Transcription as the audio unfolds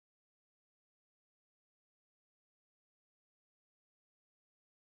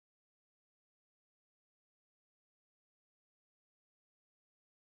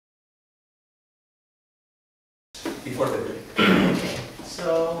before the break.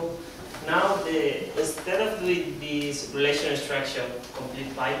 So now, instead of doing this relation structure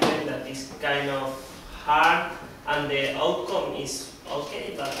complete Python that is kind of hard and the outcome is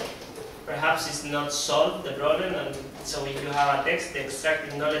okay, but perhaps it's not solved the problem, and so if you have a text, the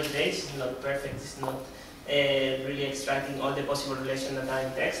extracting knowledge base is not perfect, it's not really extracting all the possible relations that are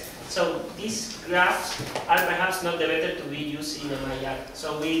in text. So these graphs are perhaps not the better to be used in MIR.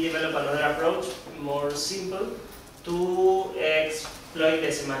 So we develop another approach, more simple, to exploit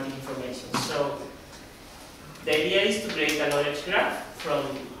the semantic information. So the idea is to create a knowledge graph from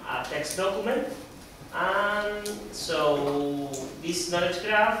a text document, and so this knowledge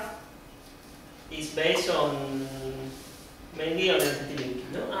graph is based on mainly on entity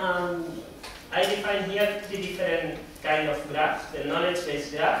linking. No? I define here three different kind of graphs: the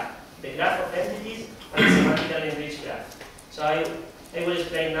knowledge-based graph, the graph of entities, and the semantically enriched graph. So I will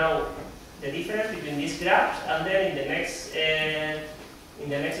explain now the difference between these graphs, and then in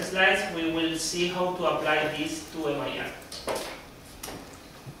the next slides we will see how to apply this to MIR.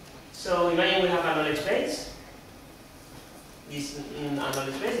 So imagine we have a knowledge base. This a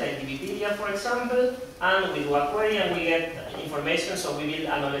knowledge base like Wikipedia, for example, and we do a query and we get information, so we build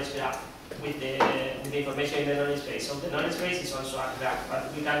a knowledge graph with the information in the knowledge base. So the knowledge base is also a graph,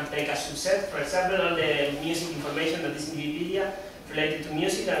 but we can take a subset, for example, all the music information that is in Wikipedia related to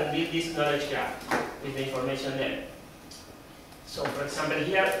music, and build this knowledge graph with the information there. So for example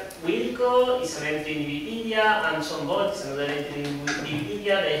here, Wilco is an entry in Wikipedia, and Sonbot is another entry in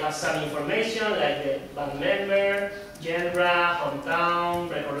Wikipedia. They have some information like the band member, genre,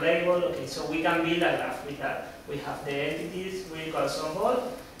 hometown, record label. Okay, so we can build a graph with that. We have the entities, Wilco and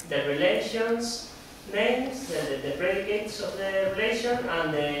Sonbot, the relations, names, the predicates of the relation,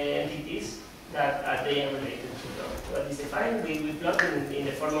 and the entities that they are related to. What is defined, we plot in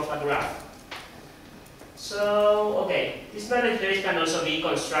the form of a graph. So, okay, this knowledge base can also be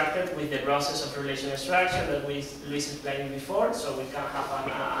constructed with the process of relation extraction that Luis explained before. So we can have a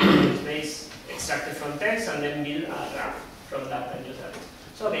knowledge base extracted from text and then build a graph from that and use that.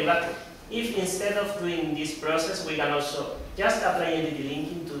 So, okay, but if instead of doing this process, we can also just apply entity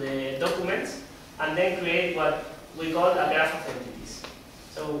linking to the documents and then create what we call a graph of entities.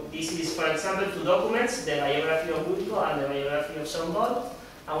 So this is, for example, two documents, the biography of Wilco and the biography of Sonbot,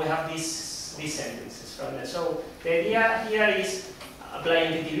 and we have these sentences from there. So the idea here is apply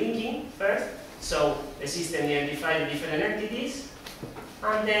entity linking first, so the system identifies the different entities,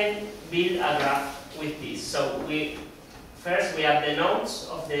 and then build a graph with this. So first we have the nodes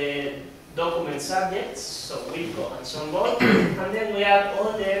of the document subjects, so Wilco and Sonbot, and then we have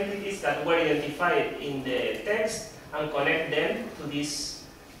all the entities that were identified in the text and connect them to these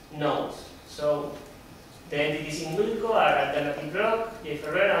nodes. So the entities in Wilco are alternative rock, J.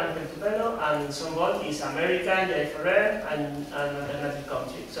 Ferrer, and Pentupelo, and Sonbot is American, J. Ferrer, and alternative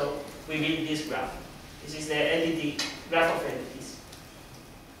country. So we build this graph. This is the entity graph of entities.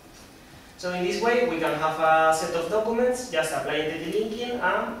 So in this way, we can have a set of documents, just apply entity linking,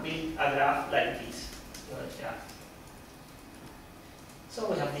 and build a graph like this. So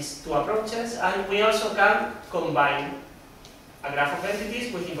we have these two approaches, and we also can combine a graph of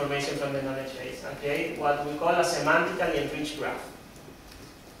entities with information from the knowledge base and create what we call a semantically enriched graph.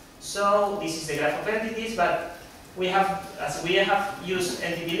 So this is the graph of entities, but we have, as we have used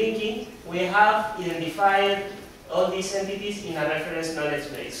entity linking, we have identified all these entities in a reference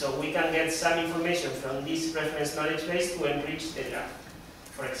knowledge base. So we can get some information from this reference knowledge base to enrich the graph.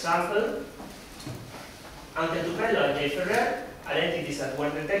 For example, Pentupelo and J. Ferrer are entities that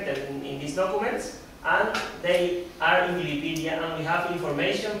were detected in these documents, and they are in Wikipedia, and we have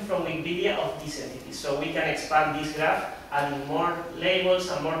information from Wikipedia of these entities. So we can expand this graph, adding more labels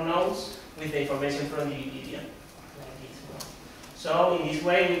and more nodes with the information from Wikipedia. Like this. So in this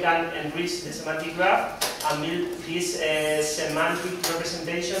way we can enrich the semantic graph and build this semantic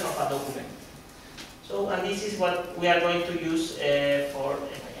representation of a document. So, and this is what we are going to use for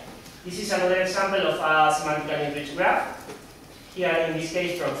MIR. This is another example of a semantically enriched graph. Here, in this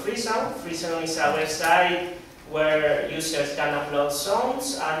case, from FreeSound. FreeSound is a website where users can upload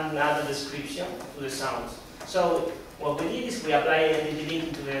sounds and add a description to the sounds. So what we did is we apply entity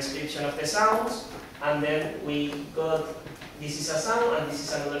linking to the description of the sounds, and then we got, this is a sound and this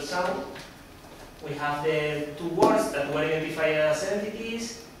is another sound. We have the two words that were identified as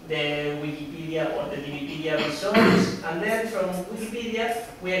entities, the Wikipedia or the Wikipedia results, and then from Wikipedia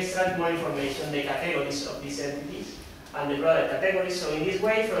we extract more information, the categories of these entities and the broader categories. So in this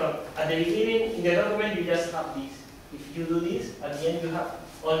way, at the beginning, in the document, you just have this. If you do this, at the end you have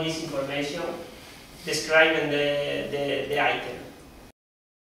all this information describing the item.